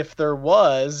 but if there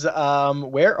was,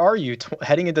 where are you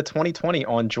heading into 2020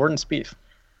 on Jordan Spieth?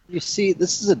 You see,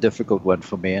 this is a difficult one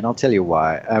for me, and I'll tell you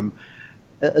why.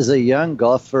 As a young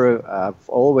golfer, I've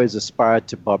always aspired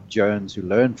to Bob Jones, who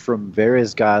learned from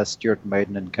various guys, Stuart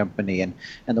Maiden and company. And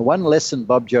the one lesson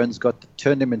Bob Jones got that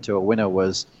turned him into a winner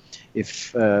was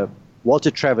if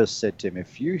Walter Travis said to him,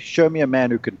 if you show me a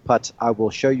man who can putt, I will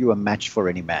show you a match for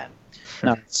any man.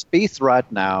 Now, Spieth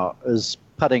right now is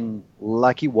putting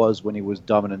like he was when he was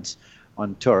dominant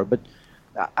on tour. But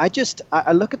I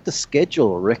look at the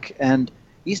schedule, Rick, and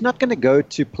he's not going to go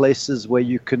to places where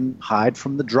you can hide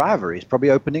from the driver. He's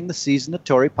probably opening the season at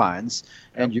Torrey Pines,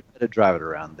 and you better drive it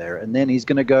around there. And then he's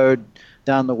going to go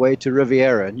down the way to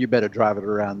Riviera, and you better drive it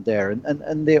around there.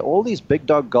 And there are all these big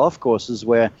dog golf courses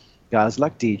where guys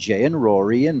like DJ and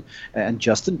Rory and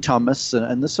Justin Thomas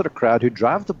and this sort of crowd who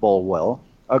drive the ball well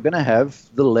are going to have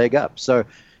the leg up. So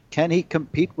can he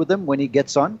compete with them when he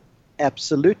gets on?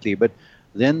 Absolutely. But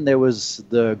then there was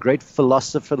the great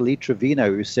philosopher Lee Trevino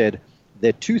who said, there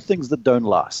are two things that don't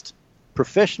last.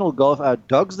 Professional golf are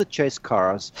dogs that chase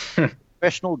cars.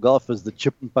 Professional golfers that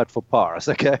chip and putt for pars.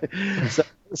 Okay,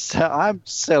 so I'm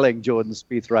selling Jordan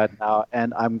Spieth right now,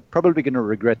 and I'm probably going to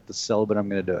regret the sell, but I'm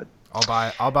going to do it.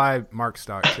 I'll buy Mark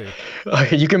stock too.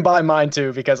 You can buy mine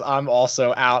too because I'm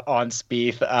also out on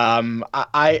Spieth.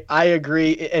 I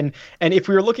agree, and if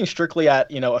we were looking strictly at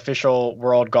official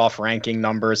world golf ranking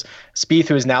numbers, Spieth,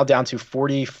 who is now down to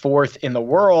 44th in the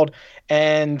world,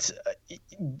 and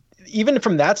even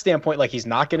from that standpoint, like he's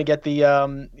not going to get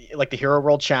the Hero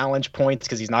World Challenge points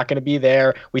because he's not going to be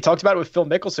there. We talked about it with Phil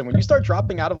Mickelson. When you start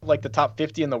dropping out of like the top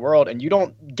 50 in the world and you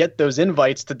don't get those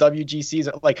invites to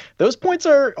WGCs, like those points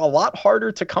are a lot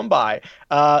harder to come by.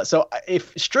 So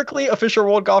if strictly official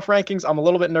world golf rankings, I'm a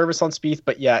little bit nervous on Spieth,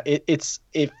 but yeah,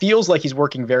 it feels like he's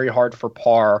working very hard for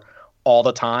par all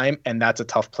the time, and that's a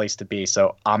tough place to be.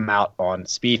 So I'm out on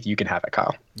Spieth. You can have it,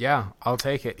 Kyle. Yeah, I'll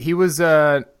take it. He was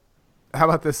how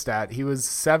about this stat? He was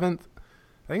 7th,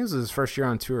 I think it was his first year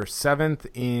on tour, 7th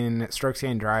in strokes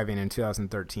gained driving in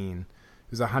 2013. He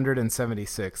was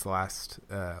 176 last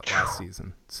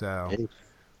season. So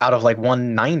out of like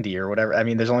 190 or whatever. I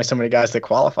mean, there's only so many guys that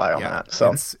qualify on that.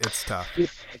 So it's tough.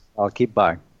 I'll keep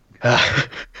buying.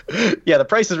 Yeah, the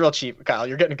price is real cheap, Kyle.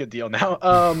 You're getting a good deal now.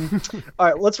 All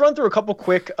right, let's run through a couple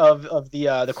quick of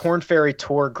the Korn Ferry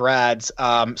Tour grads.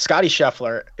 Scotty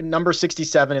Scheffler, number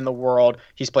 67 in the world.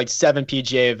 He's played 7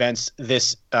 PGA events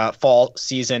this fall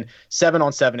season, 7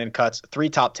 on 7 in cuts, 3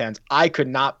 top 10s. I could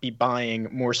not be buying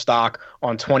more stock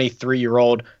on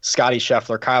 23-year-old Scotty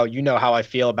Scheffler. Kyle, you know how I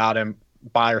feel about him.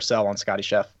 Buy or sell on Scotty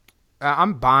Scheff?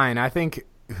 I'm buying. I think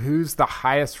who's the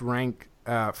highest ranked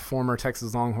former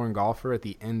Texas Longhorn golfer at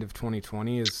the end of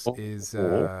 2020 is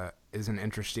an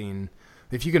interesting.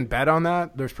 If you can bet on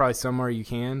that, there's probably somewhere you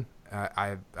can.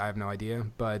 I have no idea,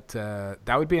 but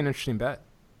that would be an interesting bet.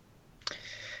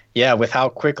 Yeah, with how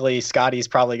quickly Scotty's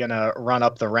probably going to run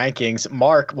up the rankings.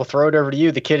 Mark, we'll throw it over to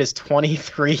you. The kid is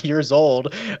 23 years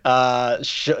old.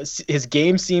 His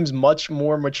game seems much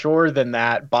more mature than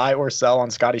that. Buy or sell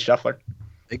on Scotty Scheffler?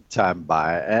 Big time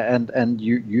buy. And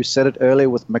you said it earlier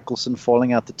with Mickelson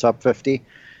falling out the top 50.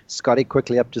 Scotty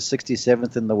quickly up to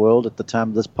 67th in the world at the time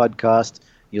of this podcast.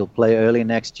 He'll play early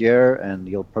next year, and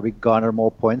he'll probably garner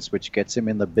more points, which gets him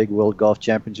in the big World Golf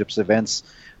Championships events.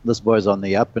 This boy's on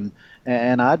the up,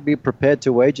 and I'd be prepared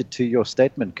to wager to your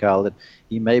statement, Carl, that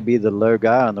he may be the low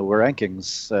guy on the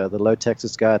rankings, the low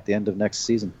Texas guy at the end of next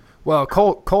season. Well,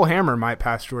 Cole Hammer might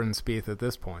pass Jordan Spieth at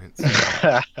this point. So.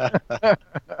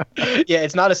 Yeah,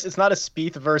 it's not a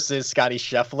Spieth versus Scotty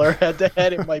Scheffler head to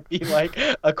head. It might be like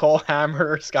a Cole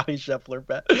Hammer Scotty Scheffler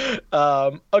bet.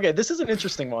 Okay, this is an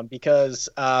interesting one because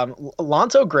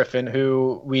Lonzo Griffin,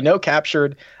 who we know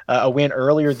captured a win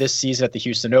earlier this season at the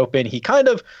Houston Open, he kind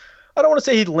of I don't want to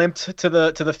say he limped to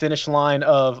the finish line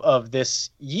of this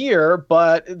year,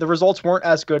 but the results weren't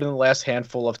as good in the last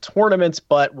handful of tournaments,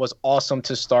 but was awesome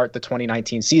to start the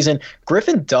 2019 season.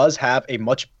 Griffin does have a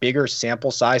much bigger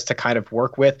sample size to kind of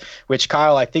work with, which,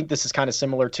 Kyle, I think this is kind of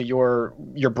similar to your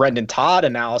Brendan Todd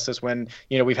analysis when,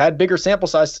 we've had bigger sample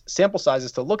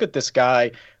sizes to look at this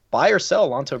guy. Buy or sell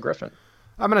Lanto Griffin?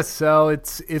 I'm going to sell.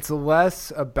 It's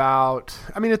less about,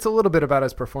 it's a little bit about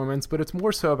his performance, but it's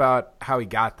more so about how he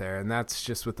got there, and that's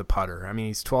just with the putter.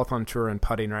 He's 12th on tour in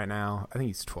putting right now. I think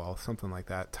he's 12th, something like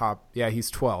that.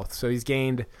 He's 12th. So he's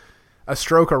gained a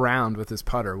stroke around with his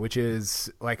putter, which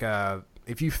is like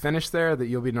if you finish there, that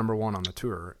you'll be number one on the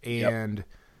tour. And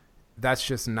that's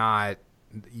just not,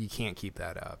 you can't keep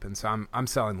that up. And so I'm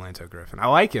selling Lanto Griffin. I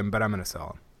like him, but I'm going to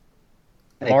sell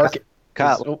him. Mark,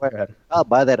 Kyle,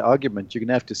 by that argument, you're going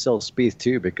to have to sell Spieth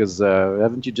too, because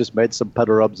haven't you just made some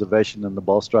putter observation and the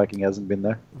ball striking hasn't been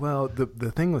there? Well,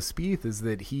 the thing with Spieth is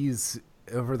that he's,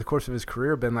 over the course of his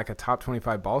career, been like a top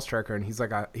 25 ball striker, and he's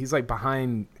like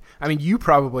behind. You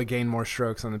probably gained more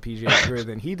strokes on the PGA Tour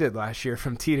than he did last year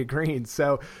from tee to green.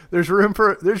 So there's room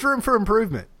for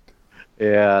improvement.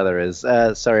 Yeah, there is.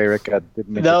 Sorry, Rick. I didn't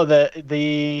mean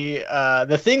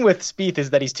the thing with Spieth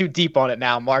is that he's too deep on it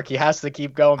now, Mark. He has to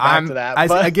keep going back to that.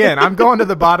 I'm going to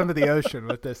the bottom of the ocean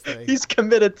with this thing. He's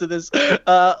committed to this.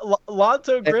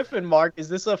 Lanto Griffin, Mark, is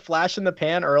this a flash in the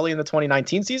pan early in the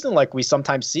 2019 season? Like we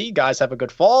sometimes see guys have a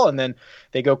good fall and then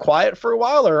they go quiet for a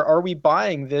while, or are we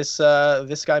buying this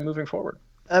guy moving forward?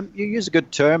 You use a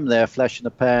good term there, flash in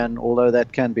the pan, although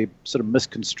that can be sort of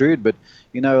misconstrued. But,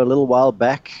 a little while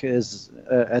back at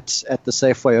the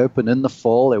Safeway Open in the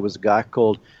fall, there was a guy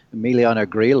called Emiliano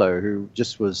Grillo who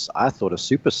just was, I thought, a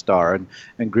superstar.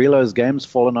 And Grillo's game's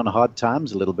fallen on hard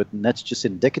times a little bit, and that's just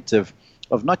indicative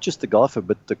of not just the golfer,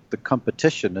 but the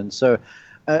competition. And so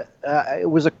it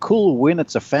was a cool win.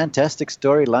 It's a fantastic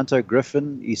story. Lanto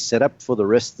Griffin, he's set up for the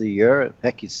rest of the year.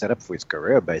 Heck, he's set up for his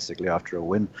career basically after a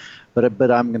win. But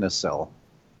I'm going to sell.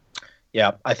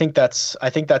 Yeah, I think that's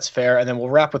fair. And then we'll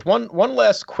wrap with one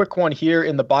last quick one here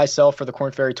in the buy sell for the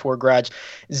Korn Ferry Tour Garage.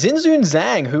 Xinjun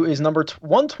Zhang, who is number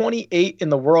 128 in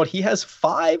the world. He has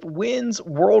 5 wins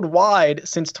worldwide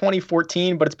since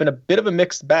 2014, but it's been a bit of a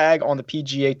mixed bag on the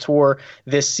PGA Tour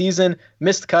this season.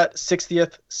 Missed cut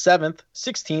 60th, 7th,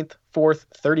 16th, 4th,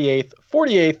 38th,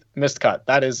 48th, missed cut.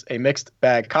 That is a mixed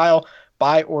bag. Kyle,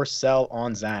 buy or sell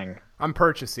on Zhang? I'm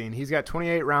purchasing. He's got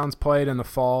 28 rounds played in the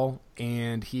fall,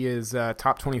 and he is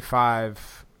top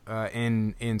 25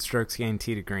 in strokes gained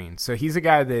tee to green. So he's a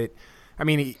guy that,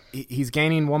 he's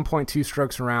gaining 1.2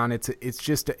 strokes around.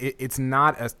 It's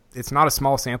not a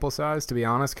small sample size, to be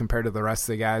honest, compared to the rest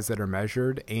of the guys that are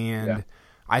measured. And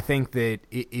I think that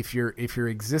if you're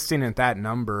existing at that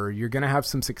number, you're going to have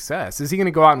some success. Is he going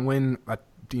to go out and win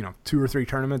 2 or 3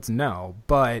 tournaments? No,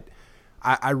 but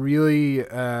I really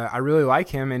like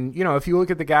him. And, if you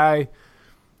look at the guy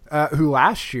who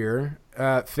last year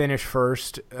finished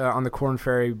first on the Korn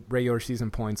Ferry regular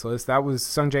season points list, that was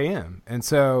Sungjae Im. And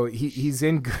so he's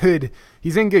in good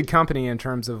company in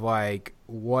terms of like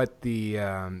what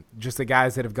the just the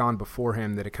guys that have gone before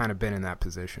him that have kind of been in that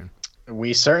position.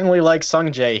 We certainly like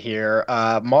Sungjae here.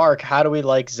 Mark, how do we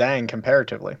like Zhang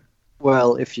comparatively?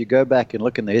 Well, if you go back and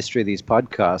look in the history of these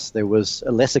podcasts, there was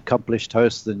a less accomplished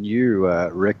host than you,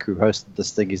 Rick, who hosted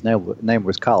this thing. His name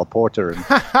was Kyle Porter. And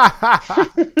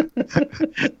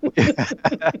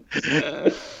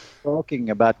talking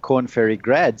about Korn Ferry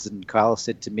grads, and Kyle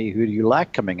said to me, who do you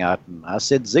like coming out? And I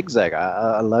said Zigzag.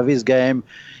 I love his game.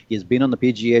 He's been on the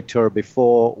PGA Tour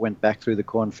before, went back through the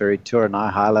Korn Ferry Tour, and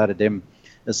I highlighted him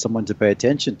as someone to pay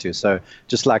attention to. So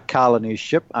just like Kyle on his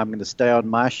ship, I'm going to stay on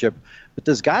my ship. But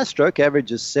this guy's stroke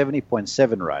average is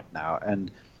 70.7 right now.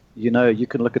 And, you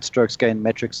can look at strokes gain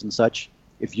metrics and such.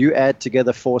 If you add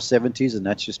together 470s and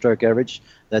that's your stroke average,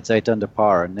 that's 8 under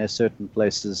par. And there's certain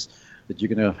places that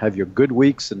you're going to have your good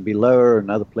weeks and be lower, and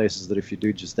other places that if you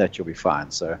do just that, you'll be fine.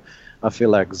 So I feel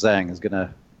like Zhang is going to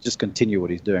just continue what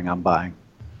he's doing. I'm buying.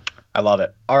 I love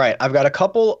it. All right, I've got a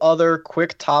couple other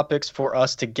quick topics for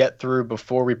us to get through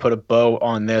before we put a bow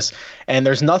on this. And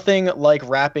there's nothing like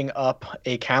wrapping up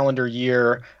a calendar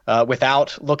year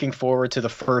without looking forward to the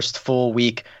first full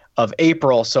week of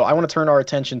April. So I want to turn our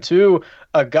attention to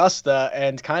Augusta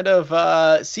and kind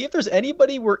of see if there's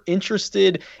anybody we're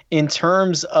interested in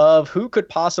terms of who could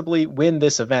possibly win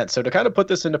this event. So to kind of put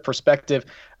this into perspective,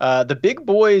 the big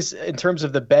boys in terms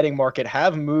of the betting market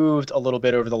have moved a little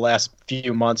bit over the last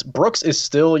few months. Brooks is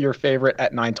still your favorite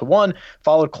at 9-1,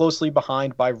 followed closely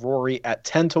behind by Rory at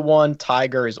 10-1.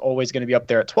 Tiger is always going to be up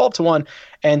there at 12-1.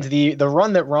 And the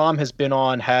run that Rahm has been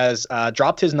on has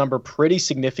dropped his number pretty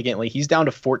significantly. He's down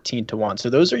to 14 14-1. So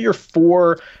those are your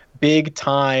 4 big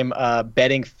time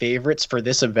betting favorites for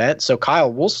this event. So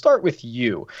Kyle, we'll start with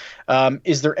you.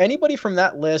 Is there anybody from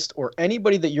that list or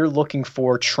anybody that you're looking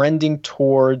for trending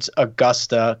towards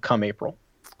Augusta come April?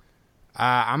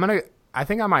 I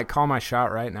think I might call my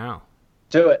shot right now.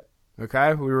 Do it.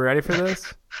 Okay, we ready for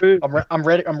this? I'm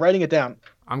ready. I'm writing it down.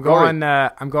 I'm going.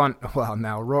 Well,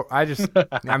 now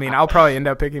I'll probably end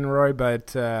up picking Rory,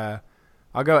 but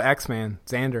I'll go X-Man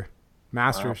Xander,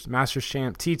 Masters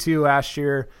champ, T2 last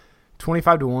year.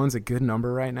 25-1 is a good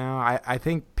number right now. I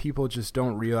think people just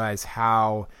don't realize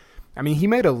how. I mean, he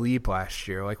made a leap last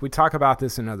year. Like, we talk about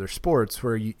this in other sports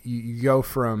where you go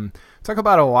from – talk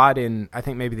about a lot in, I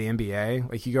think, maybe the NBA.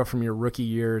 Like, you go from your rookie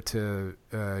year to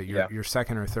your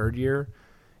second or third year,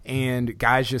 and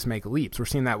guys just make leaps. We're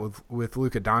seeing that with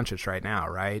Luka Doncic right now,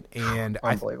 right? And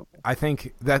I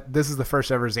think that this is the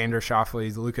first ever Xander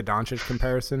Schauffele Luka Doncic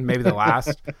comparison, maybe the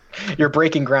last. You're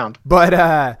breaking ground.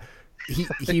 But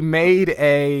he made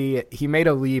a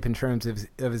leap in terms of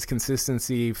his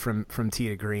consistency from tee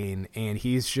to green, and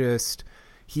he's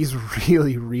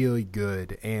really, really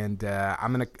good. And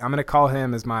I'm gonna call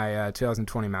him as my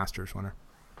 2020 Masters winner.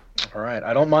 All right,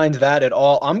 I don't mind that at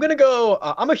all. I'm gonna go.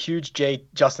 I'm a huge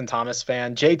Justin Thomas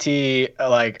fan. JT,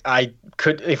 I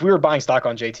could, if we were buying stock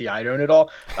on JT, I'd own it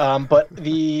all. But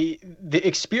the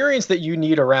experience that you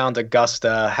need around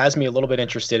Augusta has me a little bit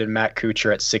interested in Matt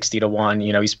Kuchar at 60-1.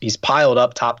 You know, he's piled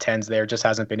up top tens there, just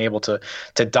hasn't been able to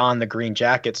don the green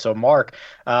jacket. So Mark,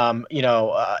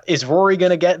 is Rory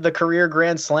gonna get the career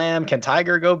Grand Slam? Can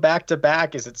Tiger go back to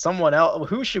back? Is it someone else?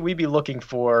 Who should we be looking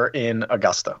for in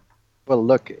Augusta? Well,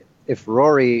 look, if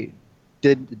Rory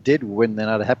did win, then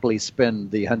I'd happily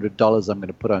spend the $100 I'm going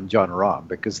to put on Jon Rahm,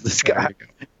 because this guy,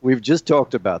 we've just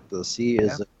talked about this. He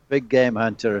is a big game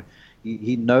hunter.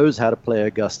 He knows how to play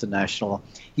Augusta National.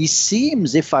 He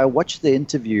seems, if I watch the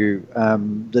interview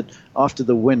that after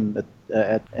the win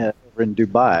over in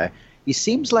Dubai, he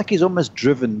seems like he's almost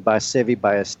driven by Seve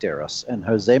Ballesteros. And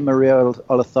Jose Maria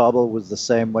Olazabal was the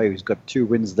same way. He's got 2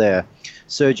 wins there.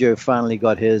 Sergio finally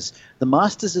got his. The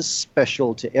Masters is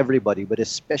special to everybody, but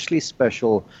especially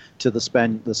special to the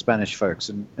Spanish folks.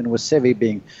 And with Seve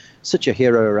being such a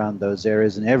hero around those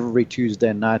areas, and every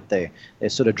Tuesday night they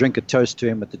sort of drink a toast to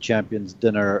him at the Champions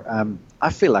Dinner.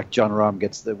 I feel like Jon Rahm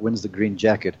wins the green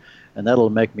jacket, and that'll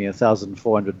make me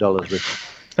 $1,400 rich.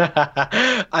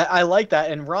 I like that.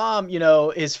 And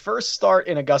Rahm, his first start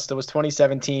in Augusta was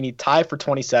 2017. He tied for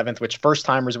 27th, which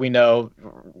first-timers we know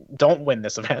don't win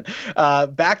this event.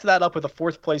 Backed that up with a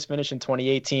 4th place finish in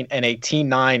 2018 and a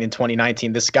T9 in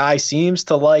 2019. This guy seems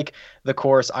to like the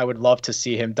course. I would love to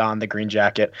see him don the green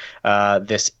jacket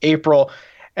this April.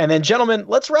 And then, gentlemen,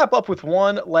 let's wrap up with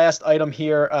one last item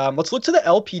here. Let's look to the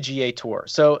LPGA Tour.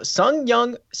 So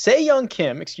Se-Young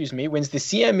Kim, wins the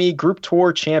CME Group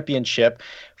Tour Championship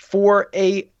for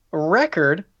a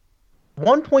record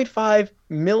 $1.5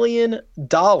 million.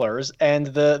 And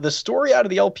the story out of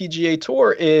the LPGA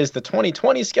Tour is the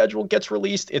 2020 schedule gets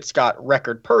released. It's got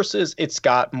record purses. It's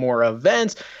got more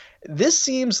events. This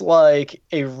seems like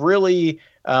a really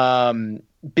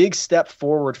big step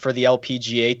forward for the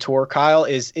LPGA Tour. Kyle,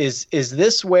 is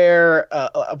this where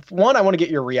one, I want to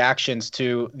get your reactions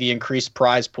to the increased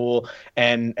prize pool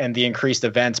and the increased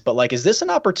events, but is this an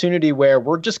opportunity where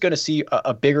we're just going to see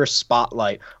a bigger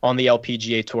spotlight on the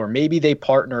LPGA Tour? Maybe they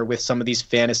partner with some of these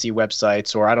fantasy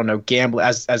websites, or I don't know,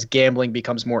 as gambling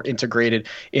becomes more integrated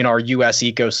in our US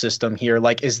ecosystem here.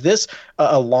 Is this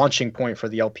a launching point for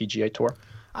the LPGA Tour?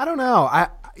 I don't know. I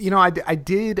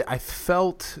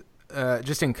felt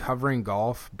just in covering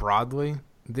golf broadly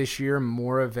this year,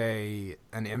 more of an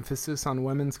emphasis on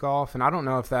women's golf. And I don't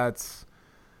know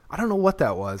what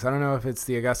that was. I don't know if it's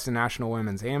the Augusta National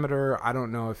Women's Amateur. I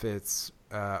don't know if it's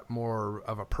more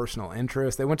of a personal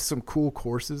interest. They went to some cool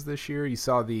courses this year. You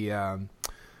saw what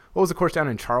was the course down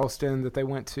in Charleston that they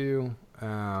went to?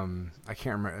 I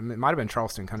can't remember. It might have been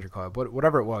Charleston Country Club.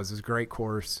 Whatever it was a great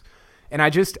course. And I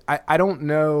don't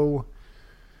know.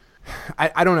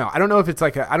 I don't know. I don't know if it's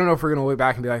I don't know if we're going to look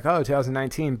back and be like, oh,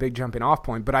 2019, big jumping off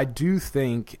point. But I do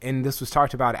think, and this was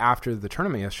talked about after the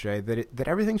tournament yesterday, that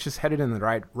everything's just headed in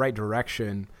the right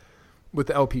direction with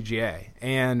the LPGA.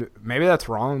 And maybe that's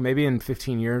wrong. Maybe in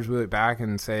 15 years we look back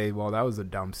and say, well, that was a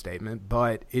dumb statement.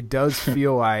 But it does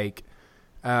feel like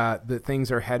that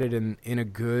things are headed in a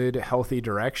good, healthy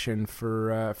direction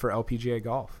for LPGA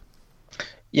golf.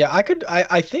 Yeah,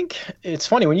 I think it's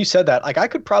funny when you said that. I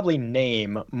could probably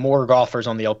name more golfers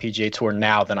on the LPGA Tour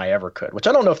now than I ever could, which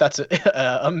I don't know if that's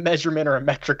a measurement or a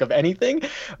metric of anything,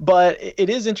 but it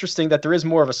is interesting that there is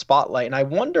more of a spotlight. And I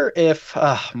wonder if,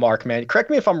 Mark, man, correct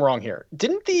me if I'm wrong here.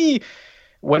 Didn't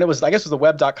when it was, I guess it was the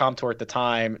web.com tour at the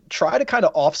time, try to kind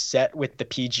of offset with the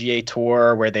PGA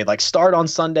Tour where they like start on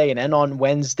Sunday and end on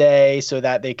Wednesday so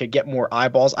that they could get more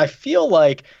eyeballs. I feel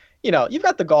like, you've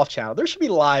got the Golf Channel. There should be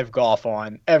live golf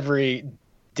on every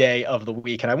day of the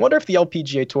week. And I wonder if the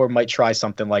LPGA Tour might try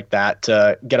something like that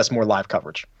to get us more live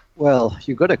coverage. Well,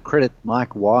 you've got to credit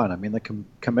Mike Wan. I mean, the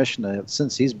commissioner,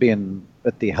 since he's been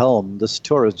at the helm, this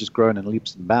tour has just grown in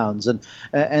leaps and bounds.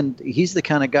 And he's the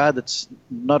kind of guy that's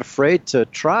not afraid to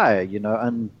try,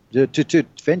 and to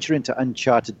venture into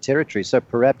uncharted territory. So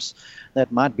perhaps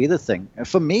that might be the thing.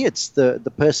 For me, it's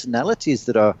the personalities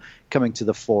that are coming to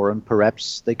the fore, and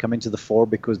perhaps they come into the fore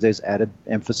because there's added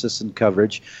emphasis and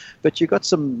coverage. But you've got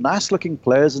some nice-looking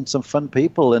players and some fun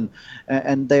people,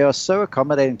 and they are so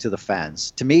accommodating to the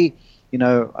fans. To me,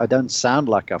 I don't sound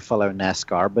like I follow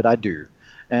NASCAR, but I do.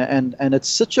 And it's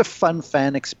such a fun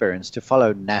fan experience to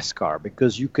follow NASCAR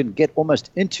because you can get almost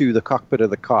into the cockpit of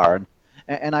the car.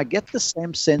 And I get the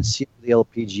same sense here with the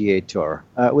LPGA Tour.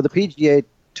 With the PGA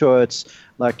Tour, it's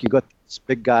like you got these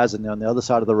big guys on the other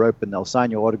side of the rope, and they'll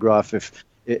sign your autograph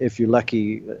if you're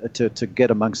lucky to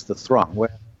get amongst the throng. Where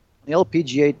the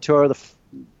LPGA Tour,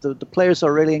 the players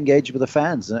are really engaged with the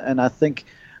fans, and I think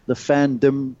the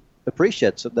fandom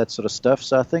appreciates that sort of stuff.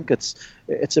 So I think it's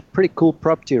a pretty cool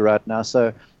property right now.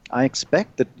 So I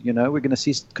expect that we're going to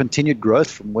see continued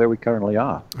growth from where we currently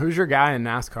are. Who's your guy in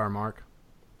NASCAR, Mark?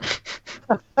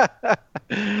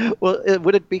 Well,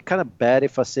 would it be kind of bad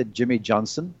if I said Jimmy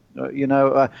Johnson?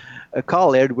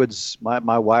 Carl Edwards,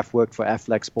 my wife worked for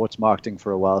Aflac Sports Marketing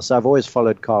for a while, so I've always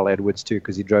followed Carl Edwards too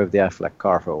because he drove the Aflac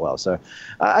car for a while. So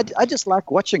I just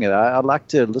like watching it. I like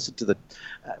to listen to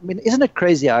I mean, isn't it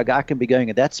crazy how a guy can be going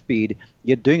at that speed,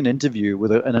 yet doing an interview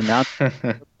with an announcer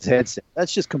headset?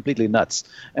 That's just completely nuts,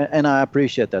 and I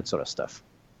appreciate that sort of stuff.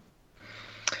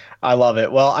 I love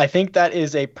it. Well, I think that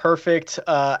is a perfect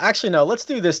actually, no, let's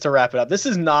do this to wrap it up. This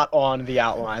is not on the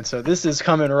outline, so this is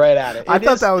coming right at it. I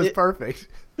thought that was perfect.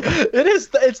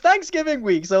 It's Thanksgiving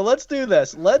week, so let's do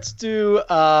this. Let's do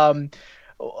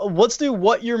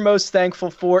what you're most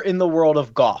thankful for in the world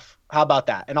of golf. How about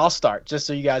that? And I'll start just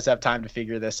so you guys have time to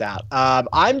figure this out.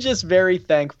 I'm just very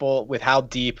thankful with how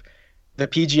deep the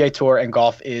PGA Tour and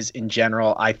golf is in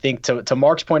general. I think to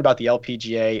Mark's point about the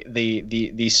LPGA,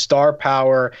 the star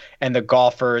power and the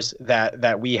golfers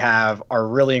that we have are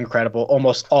really incredible.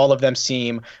 Almost all of them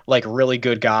seem like really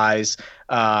good guys.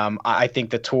 I think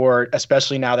the tour,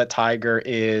 especially now that Tiger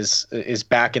is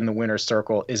back in the winner's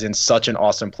circle, is in such an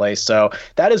awesome place. So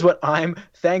that is what I'm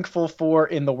thankful for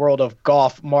in the world of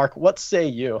golf. Mark, what say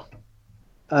you?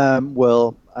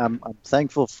 Well, I'm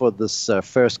thankful for this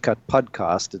First Cut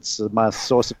podcast. It's my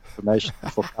source of information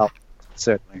for golf,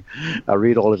 certainly. I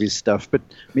read all of his stuff. But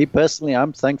me personally,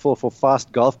 I'm thankful for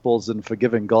fast golf balls and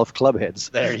forgiving golf club heads.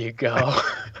 There you go.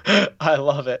 I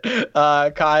love it.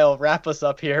 Kyle, wrap us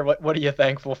up here. What are you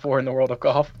thankful for in the world of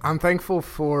golf? I'm thankful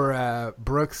for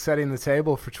Brooks setting the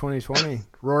table for 2020.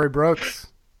 Rory Brooks,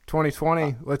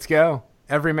 2020. Let's go.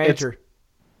 Every major.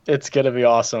 It's going to be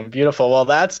awesome. Beautiful. Well,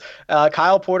 that's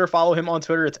Kyle Porter. Follow him on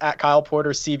Twitter. It's at Kyle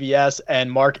Porter CBS.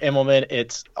 And Mark Immelman.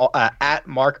 It's at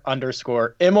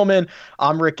Mark_Immelman.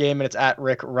 I'm Rick Gaiman. It's at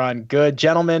Rick Run Good.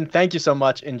 Gentlemen, thank you so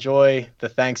much. Enjoy the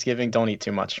Thanksgiving. Don't eat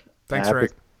too much. Thanks,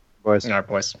 Rick. Boys. All right,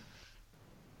 boys.